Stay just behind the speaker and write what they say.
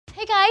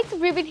Hi, it's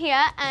Reuben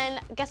here, and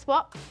guess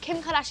what?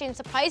 Kim Kardashian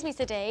surprised me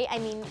today. I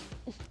mean,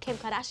 Kim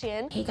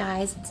Kardashian. Hey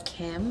guys, it's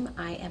Kim.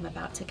 I am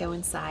about to go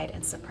inside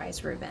and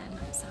surprise Reuben.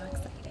 I'm so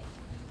excited.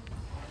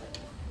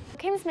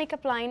 Kim's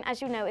makeup line,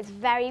 as you know, is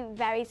very,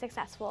 very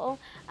successful,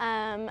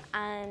 and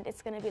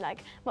it's going to be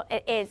like, well,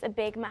 it is a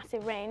big,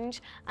 massive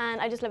range,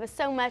 and I just love it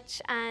so much,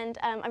 and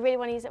I really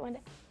want to use it one day.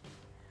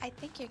 I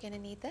think you're gonna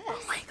need this.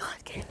 Oh my God,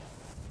 Kim.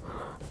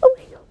 Oh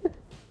my God.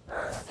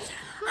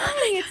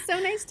 Hi, it's so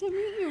nice to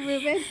meet you,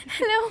 Reuben.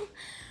 Hello.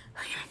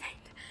 I'm gonna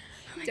faint.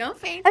 Don't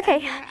faint.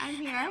 Okay. I'm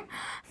here.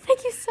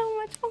 Thank you so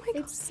much. Oh my God.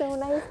 It's so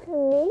nice to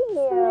meet you.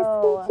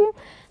 So nice to meet you.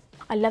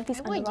 I love these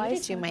I want under you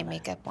eyes. to do my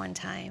makeup one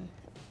time.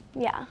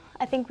 Yeah,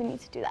 I think we need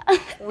to do that.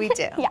 We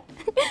do. Yeah.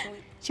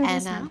 Should we do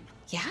snap?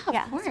 Yeah,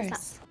 Yeah, of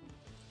course.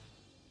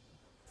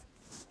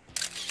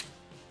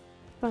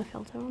 Want a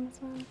filter on this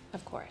one?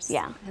 Of course.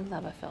 Yeah. I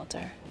love a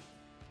filter.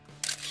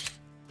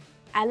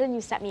 Ellen,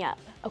 you set me up,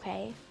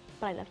 okay?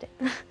 But I loved it.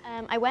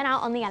 I went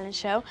out on the Ellen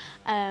show,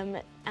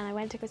 and I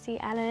went to go see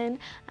Ellen,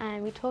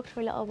 and we talked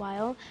for a little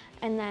while,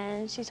 and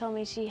then she told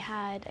me she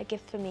had a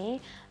gift for me,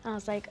 and I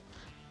was like,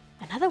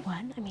 another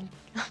one? I mean,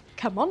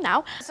 come on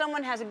now.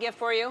 Someone has a gift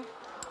for you.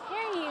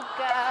 Here you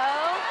go.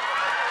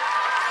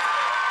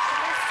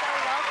 You're so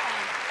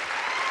welcome.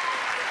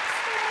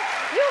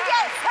 You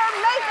get her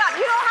makeup.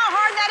 You know how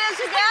hard that is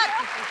to get?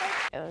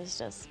 It was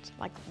just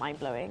like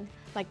mind-blowing.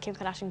 Like Kim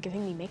Kardashian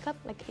giving me makeup,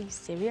 like are you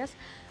serious?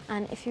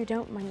 And if you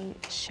don't mind me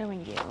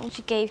showing you,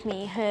 she gave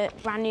me her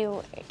brand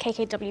new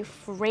KKW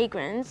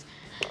fragrance,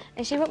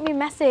 and she wrote me a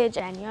message,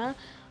 Anya.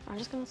 I'm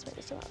just gonna split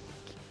this up.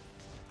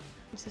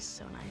 This is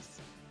so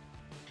nice.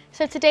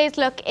 So today's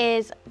look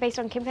is based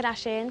on Kim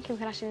Kardashian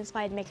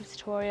inspired makeup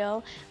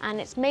tutorial, and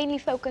it's mainly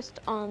focused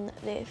on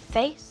the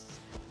face,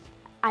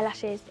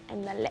 eyelashes,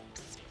 and the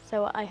lips.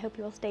 So I hope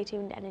you will stay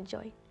tuned and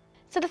enjoy.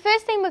 So the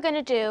first thing we're going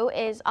to do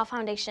is our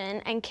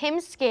foundation, and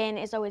Kim's skin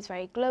is always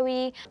very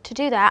glowy. To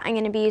do that, I'm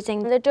going to be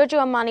using the Giorgio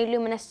Armani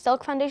Luminous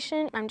Silk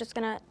Foundation. I'm just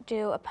going to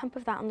do a pump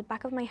of that on the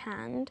back of my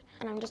hand,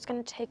 and I'm just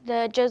going to take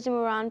the Josie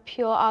Maran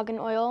Pure Argan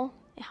Oil.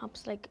 It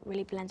helps like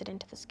really blend it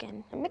into the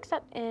skin. And mix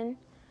that in,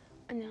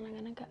 and then I'm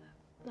going to get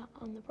that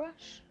on the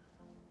brush.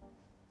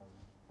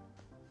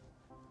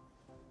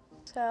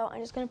 So I'm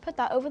just going to put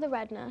that over the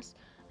redness,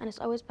 and it's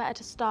always better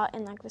to start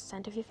in like the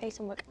center of your face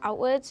and work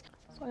outwards.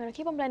 So I'm going to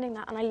keep on blending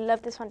that, and I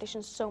love this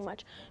foundation so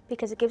much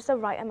because it gives the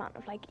right amount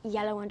of like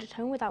yellow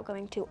undertone without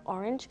going too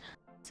orange.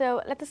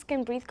 So let the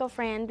skin breathe,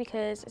 girlfriend,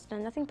 because it's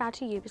done nothing bad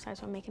to you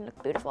besides from making it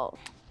look beautiful.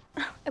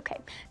 Okay,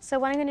 so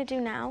what I'm going to do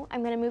now,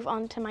 I'm going to move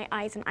on to my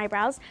eyes and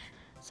eyebrows.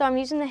 So I'm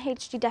using the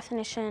HD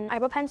Definition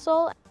eyebrow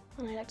pencil,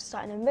 and I like to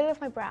start in the middle of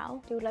my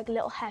brow, do like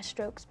little hair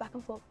strokes back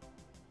and forth.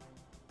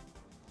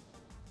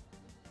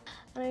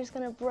 And I'm just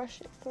going to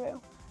brush it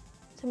through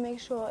to make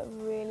sure it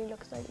really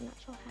looks like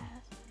natural hair.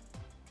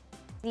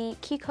 The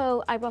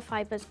Kiko Eyebrow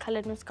Fibers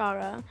Coloured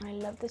Mascara. I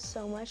love this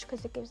so much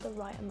because it gives the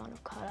right amount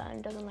of colour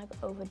and doesn't like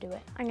overdo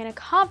it. I'm going to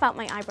carve out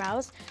my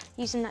eyebrows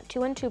using that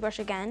 212 brush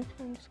again.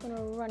 I'm just going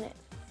to run it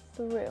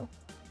through.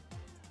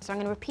 So I'm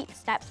going to repeat the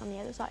steps on the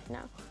other side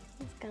now.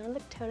 It's going to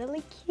look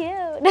totally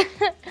cute.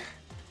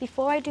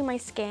 Before I do my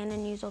skin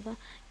and use all the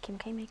Kim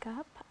K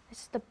makeup, this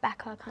is the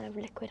Becca kind of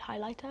liquid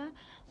highlighter.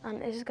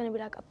 And this is going to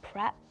be like a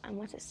prep, and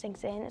once it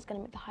sinks in, it's going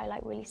to make the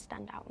highlight really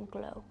stand out and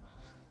glow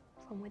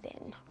from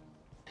within.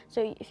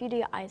 So if you do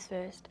your eyes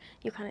first,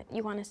 you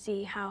want to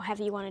see how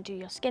heavy you want to do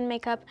your skin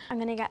makeup. I'm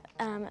going to get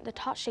the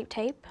Tarte Shape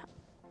Tape,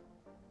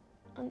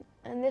 and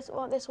this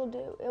what this will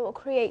do, it will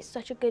create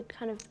such a good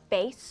kind of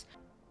base.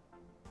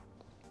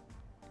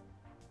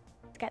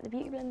 Get the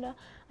beauty blender,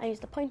 I use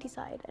the pointy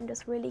side and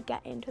just really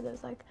get into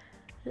those like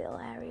little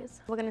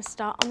areas. We're going to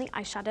start on the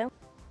eyeshadow.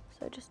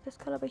 So just this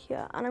colour over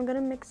here, and I'm going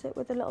to mix it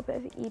with a little bit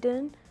of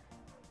Eden.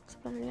 It's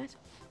really nice.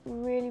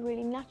 Really,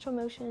 really natural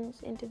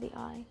motions into the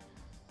eye.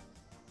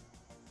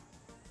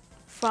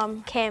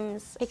 From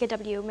Kim's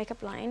KKW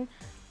makeup line,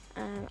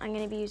 I'm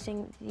going to be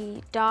using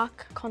the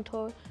Dark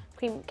Contour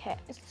Cream Kit.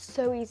 It's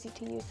so easy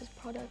to use, this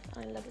product,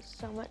 and I love it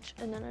so much.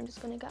 And then I'm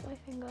just going to get my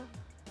finger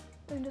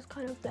and just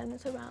kind of blend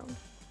this around.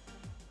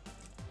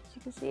 As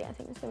you can see, I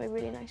think it's going to be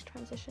a really nice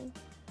transition,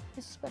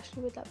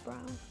 especially with that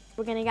brown.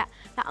 We're going to get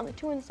that on the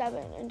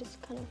 217 and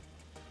just kind of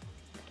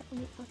get it on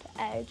the outer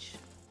edge.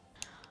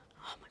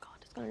 Oh my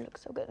God, it's going to look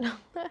so good.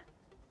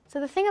 So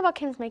the thing about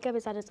Kim's makeup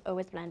is that it's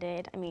always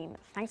blended. I mean,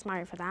 thanks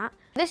Mari for that.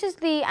 This is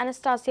the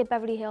Anastasia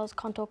Beverly Hills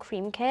Contour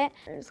Cream Kit.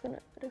 I'm just going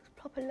to just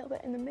plop a little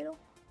bit in the middle.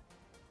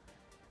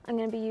 I'm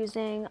going to be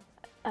using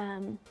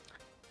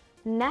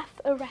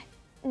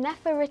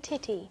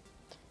Nefertiti.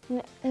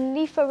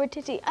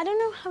 Nefertiti. I don't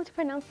know how to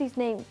pronounce these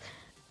names.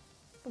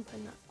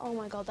 Oh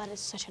my God, that is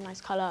such a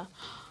nice colour.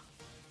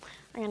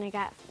 I'm going to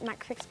get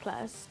MAC Fix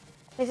Plus.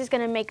 This is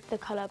going to make the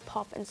colour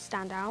pop and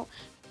stand out.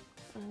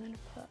 I'm going to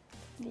put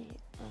the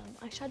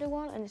eyeshadow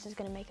on, and this is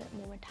going to make it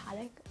more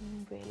metallic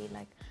and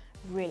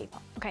really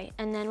pop. Okay,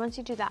 and then once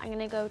you do that, I'm going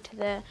to go to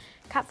the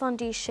Kat Von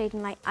D Shade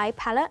and Light Eye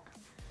Palette.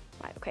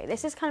 Right, okay,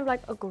 this is kind of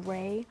like a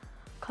grey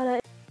colour.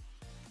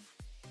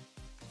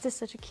 This is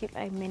such a cute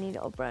like mini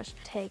little brush.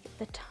 Take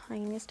the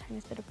tiniest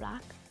bit of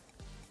black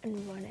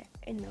and run it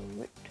in the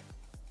root.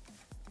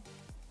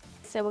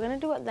 So we're gonna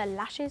do the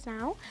lashes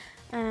now.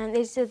 And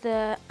these are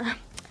the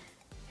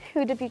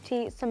Huda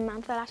Beauty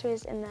Samantha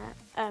lashes in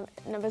the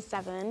number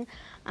 7.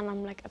 And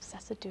I'm like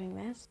obsessed with doing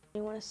this.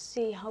 You wanna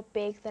see how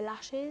big the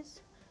lash is?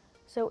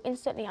 So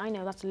instantly I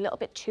know that's a little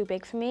bit too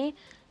big for me.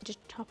 Just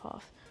chop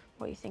off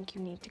what you think you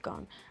need to go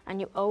on.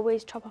 And you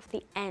always chop off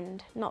the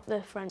end, not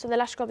the front. So the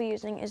lash I'll be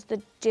using is the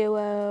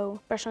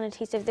Duo Brush On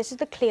Adhesive. This is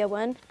the clear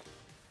one.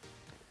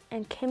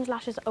 And Kim's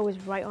lashes are always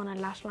right on her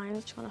lash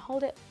lines. Just want to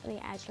hold it on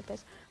the edge like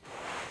this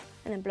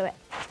and then blow it.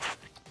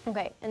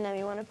 Okay, and then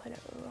we want to put it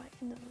right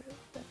in the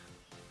root.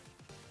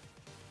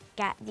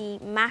 Get the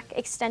MAC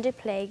Extended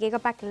Play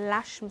Gigaback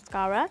Lash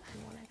Mascara.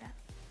 You want to get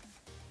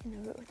in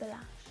the root of the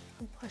lash.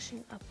 I'm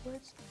pushing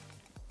upwards.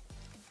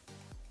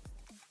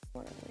 I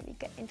want to really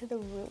get into the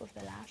root of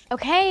the lash.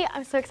 Okay,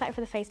 I'm so excited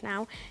for the face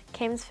now.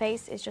 Kim's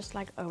face is just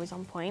like always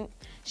on point.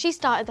 She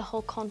started the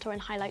whole contour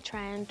and highlight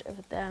trend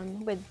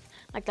with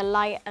like the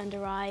light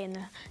under eye and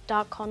the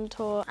dark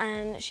contour,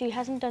 and she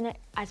hasn't done it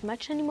as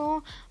much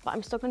anymore, but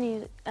I'm still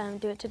going to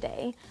do it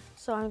today.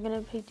 So I'm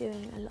going to be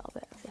doing a little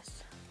bit of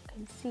this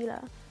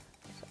concealer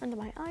under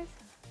my eyes.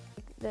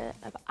 The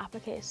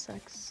applicator is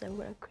like so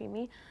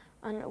creamy,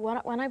 and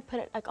when I put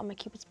it like on my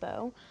Cupid's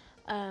bow,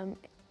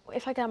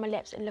 if I get on my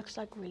lips, it looks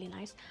like really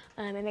nice.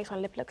 It makes my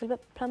lip look a little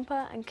bit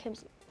plumper, and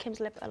Kim's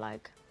lip are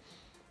like,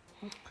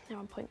 they're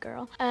on point,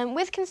 girl.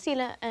 With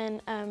concealer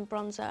and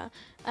bronzer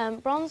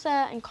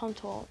and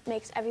contour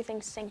makes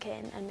everything sink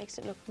in and makes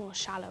it look more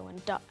shallow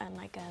and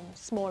like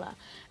smaller.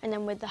 And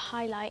then with the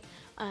highlight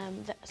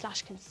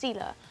slash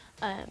concealer,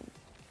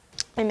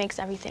 it makes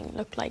everything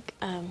look like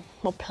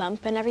more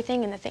plump and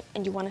everything,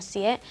 and you want to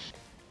see it.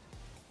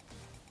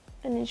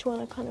 And then you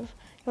want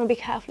to be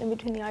careful in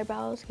between the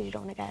eyebrows because you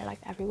don't want to get it like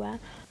everywhere.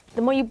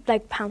 The more you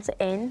like pounce it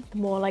in, the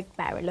more like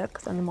better it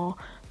looks and the more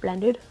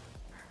blended.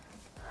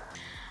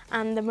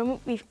 And the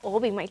moment we've all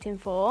been waiting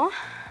for.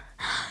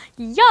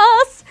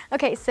 Yes!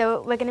 Okay,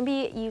 so we're gonna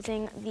be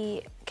using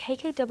the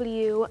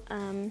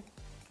KKW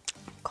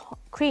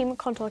cream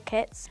contour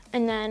kits.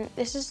 And then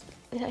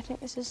I think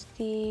this is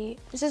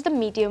the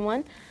medium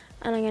one.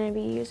 And I'm gonna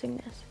be using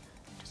this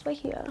just right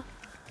here.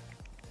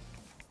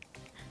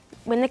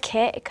 When the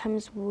kit, it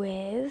comes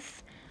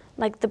with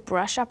like the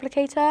brush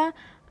applicator,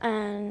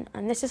 and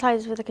this is how it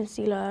is for the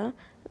concealer,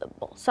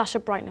 slash a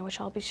brightener,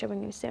 which I'll be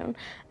showing you soon.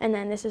 And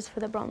then this is for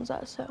the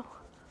bronzer, so,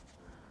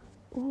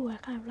 ooh, I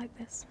kind of like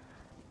this.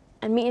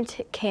 And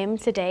meeting Kim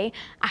today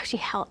actually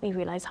helped me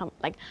realize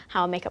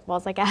how makeup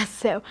was, I guess,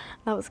 so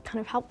that was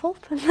kind of helpful.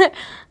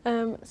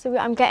 So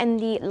I'm getting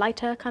the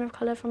lighter kind of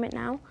color from it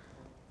now.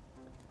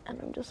 And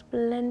I'm just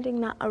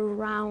blending that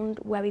around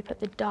where we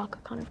put the darker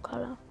kind of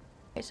color.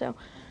 Okay, so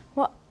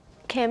what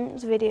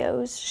Kim's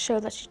videos show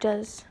that she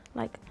does,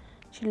 like,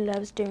 she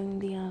loves doing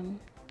the,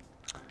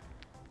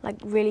 like,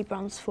 really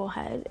bronze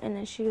forehead, and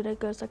then she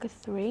goes like a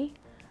 3,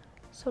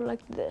 so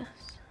like this.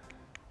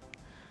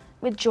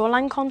 With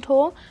jawline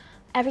contour,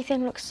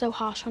 everything looks so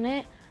harsh on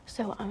it,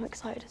 so I'm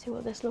excited to see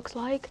what this looks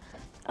like.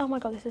 Oh my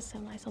god, this is so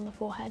nice on the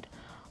forehead.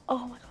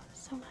 Oh my god,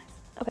 it's so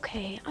nice.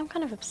 Okay, I'm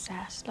kind of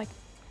obsessed. Like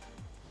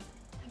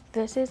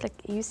this is like,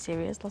 are you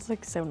serious? That's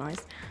like so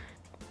nice.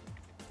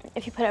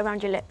 If you put it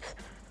around your lips,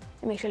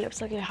 it makes your lips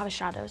look like you have a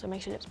shadow, so it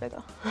makes your lips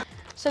bigger.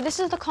 So this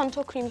is the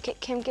contour cream kit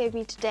Kim gave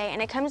me today,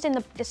 and it comes in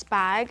this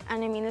bag,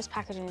 and I mean this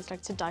packaging is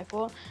like to die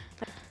for.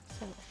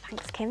 So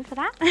thanks Kim for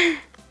that.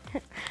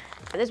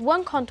 But there's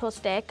one contour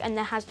stick, and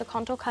that has the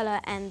contour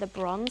color and the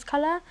bronze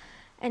color,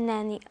 and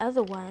then the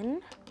other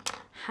one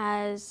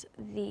has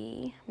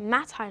the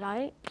matte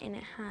highlight, and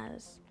it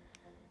has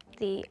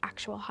the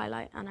actual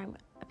highlight, and I'm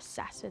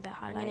obsessed with the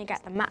highlight. You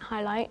get the matte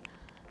highlight,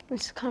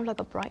 which is kind of like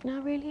a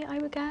brightener really, I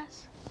would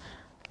guess,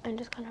 and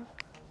just kind of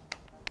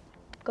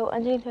go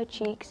underneath her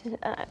cheeks.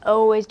 I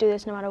always do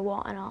this no matter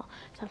what, and I'll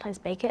sometimes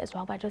bake it as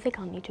well, but I don't think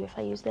I'll need to if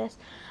I use this,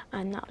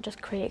 and that'll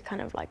just create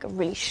kind of like a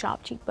really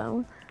sharp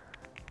cheekbone.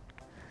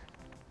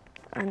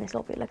 And this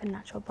will be like a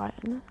natural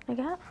brightener, I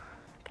guess.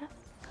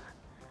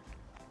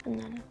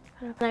 And then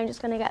I'm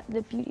just gonna get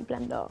the Beauty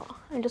Blender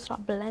and just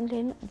start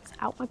blending this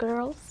out, my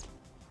girls.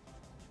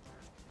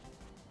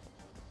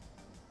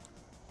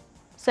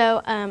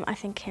 So I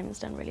think Kim's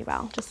done really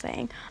well, just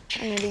saying.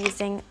 I'm gonna be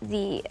using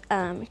the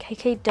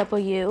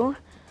KKW.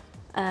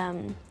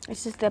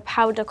 This is the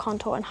powder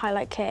contour and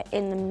highlight kit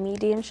in the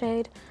medium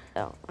shade.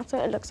 So that's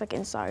what it looks like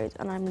inside,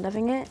 and I'm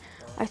loving it.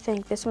 I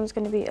think this one's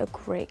gonna be a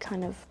great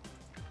kind of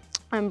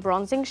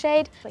bronzing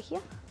shade right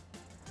here.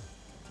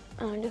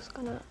 And I'm just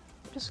gonna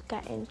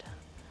get into.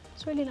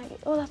 It's really like,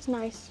 oh, that's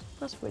nice.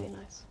 That's really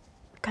nice.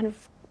 Kind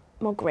of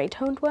more grey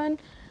toned one.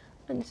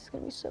 And this is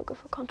gonna be so good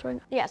for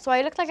contouring. Yeah, so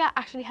I look like I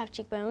actually have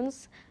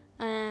cheekbones.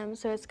 So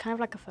it's kind of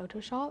like a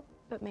Photoshop,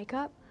 but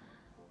makeup.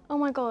 Oh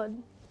my god.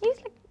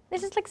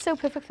 This is like so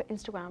perfect for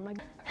Instagram. Like,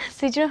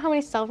 so do you know how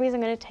many selfies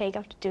I'm gonna take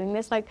after doing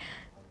this? Like,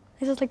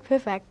 this is like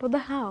perfect. What the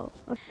hell?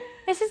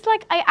 This is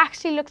like, I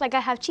actually look like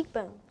I have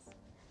cheekbones.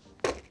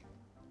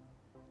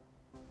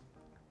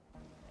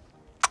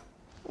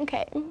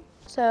 Okay,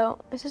 so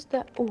this is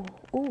the,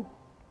 ooh,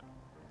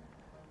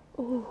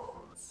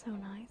 so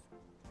nice.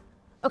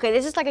 Okay,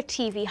 this is like a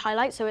TV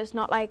highlight, so it's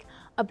not like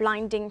a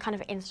blinding kind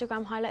of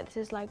Instagram highlight. This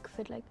is like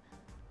for like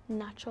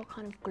natural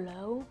kind of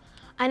glow.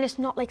 And it's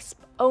not like,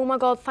 oh my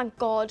God, thank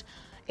God.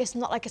 It's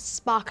not like a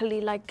sparkly,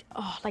 like,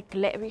 oh, like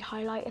glittery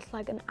highlight. It's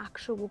like an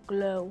actual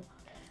glow.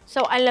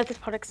 So I love this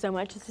product so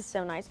much. This is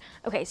so nice.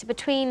 Okay, so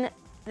between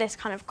this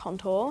kind of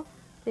contour,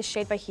 this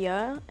shade by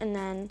here, and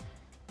then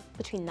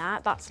between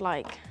that, that's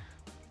like,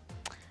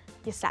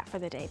 you're set for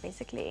the day,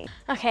 basically.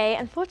 Okay,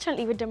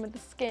 unfortunately, we're done with the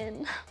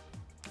skin.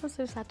 I'm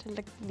so sad to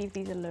like leave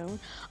these alone.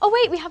 Oh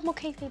wait, we have more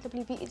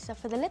KKW Beauty stuff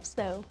for the lips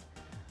though.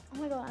 Oh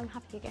my God, I'm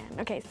happy again.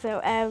 Okay,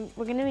 so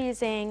we're gonna be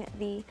using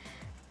the,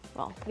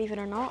 well, believe it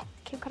or not,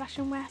 Kim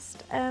Kardashian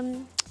West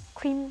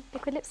cream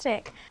liquid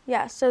lipstick.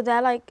 Yeah, so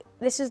they're like,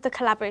 this is the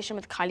collaboration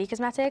with Kylie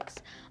Cosmetics,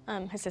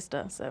 her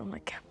sister, so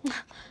like,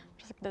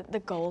 just like the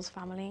Goals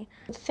family.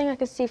 The thing I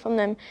can see from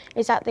them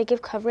is that they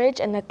give coverage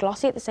and they're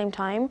glossy at the same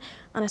time.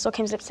 And I saw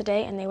Kim's lips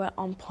today and they were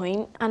on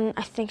point. And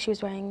I think she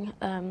was wearing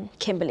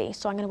Kimberly,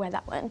 so I'm gonna wear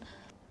that one.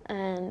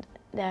 And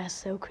they're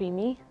so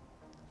creamy.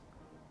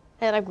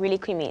 They're like really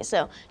creamy,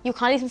 so you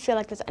can't even feel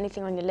like there's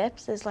anything on your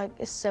lips. It's like,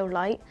 it's so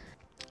light.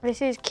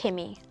 This is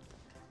Kimmy,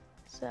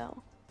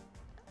 so.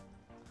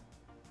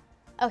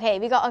 Okay,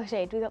 we got our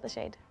shade, we got the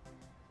shade.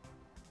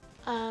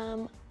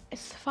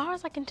 As far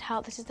as I can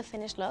tell, this is the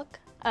finished look.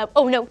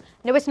 Oh no,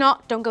 no it's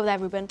not, don't go there,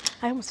 Reuben.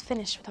 I almost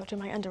finished without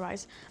doing my under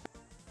eyes.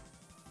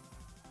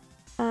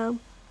 Oh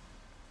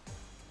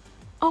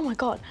my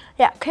God,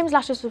 yeah, Kim's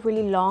lashes were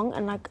really long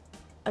and like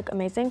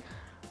amazing.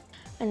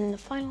 And then the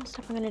final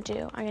step I'm gonna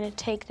do, I'm gonna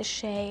take the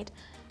shade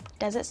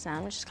Desert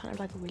Sand, which is kind of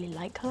like a really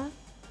light color,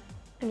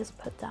 and just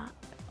put that.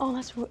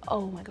 Oh,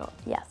 oh my God,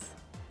 yes.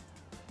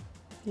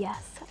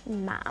 Yes,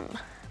 ma'am.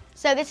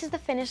 So this is the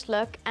finished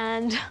look,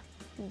 and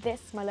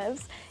this, my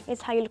loves,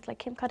 is how you look like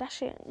Kim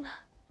Kardashian.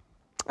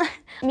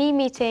 Me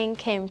meeting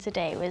Kim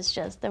today was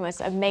just the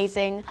most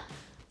amazing,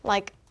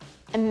 like,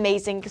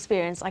 amazing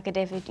experience I could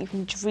ever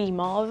even dream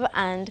of,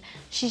 and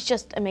she's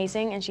just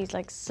amazing, and she's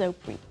like so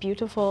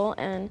beautiful,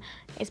 and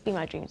it's been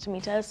my dream to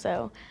meet her,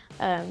 so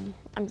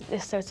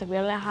it's so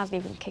surreal. It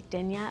hasn't even kicked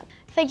in yet.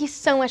 Thank you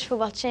so much for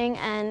watching,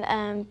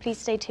 and please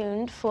stay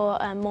tuned for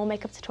more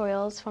makeup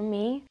tutorials from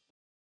me.